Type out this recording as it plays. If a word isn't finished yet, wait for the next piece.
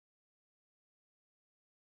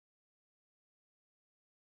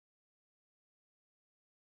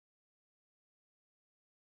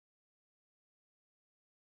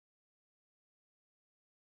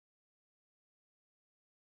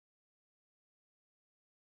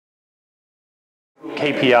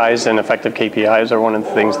KPIs and effective KPIs are one of the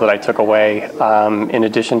things that I took away. In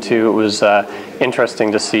addition to, it was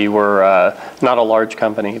interesting to see we're not a large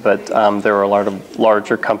company, but there were a lot of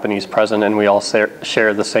larger companies present, and we all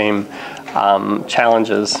share the same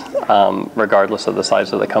challenges regardless of the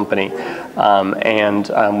size of the company.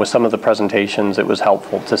 With some of the presentations, it was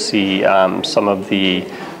helpful to see some of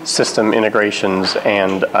the system integrations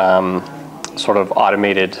and sort of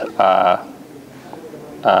automated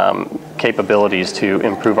capabilities to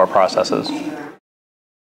improve our processes.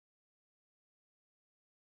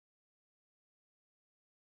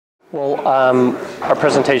 Well, our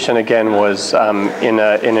presentation again was in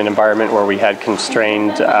an environment where we had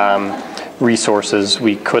constrained resources.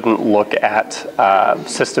 We couldn't look at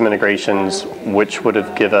system integrations which would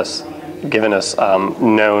have given us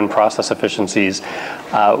known process efficiencies.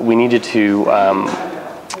 We needed to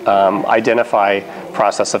identify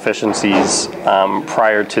process efficiencies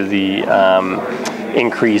prior to the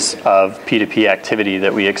increase of P2P activity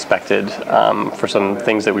that we expected for some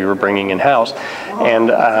things that we were bringing in-house. And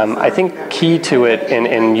I think key to it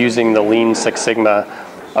in using the Lean Six Sigma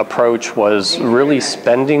approach was really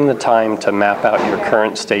spending the time to map out your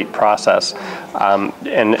current state process. And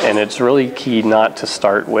it's really key not to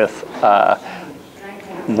start with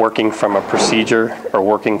working from a procedure or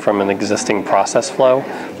working from an existing process flow,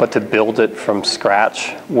 but to build it from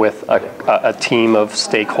scratch with a team of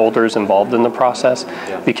stakeholders involved in the process,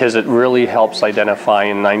 because it really helps identify,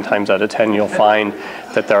 and 9 times out of 10 you'll find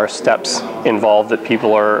that there are steps involved that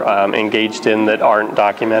people are engaged in that aren't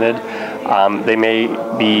documented. They may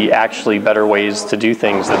be actually better ways to do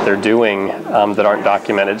things that they're doing that aren't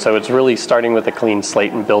documented. So it's really starting with a clean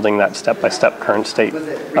slate and building that step-by-step current state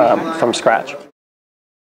from scratch.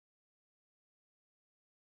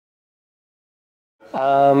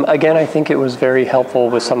 Again, I think it was very helpful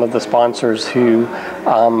with some of the sponsors who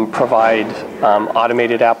provide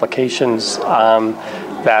automated applications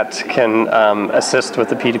that can assist with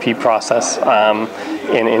the P2P process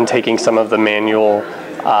in taking some of the manual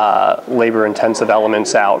labor-intensive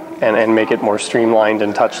elements out and make it more streamlined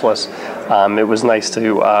and touchless. It was nice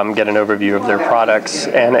to get an overview of their products,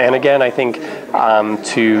 and again, I think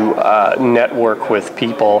to network with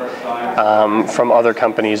people from other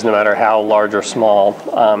companies, no matter how large or small,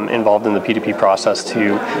 involved in the P2P process,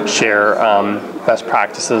 to share best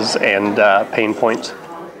practices and pain points.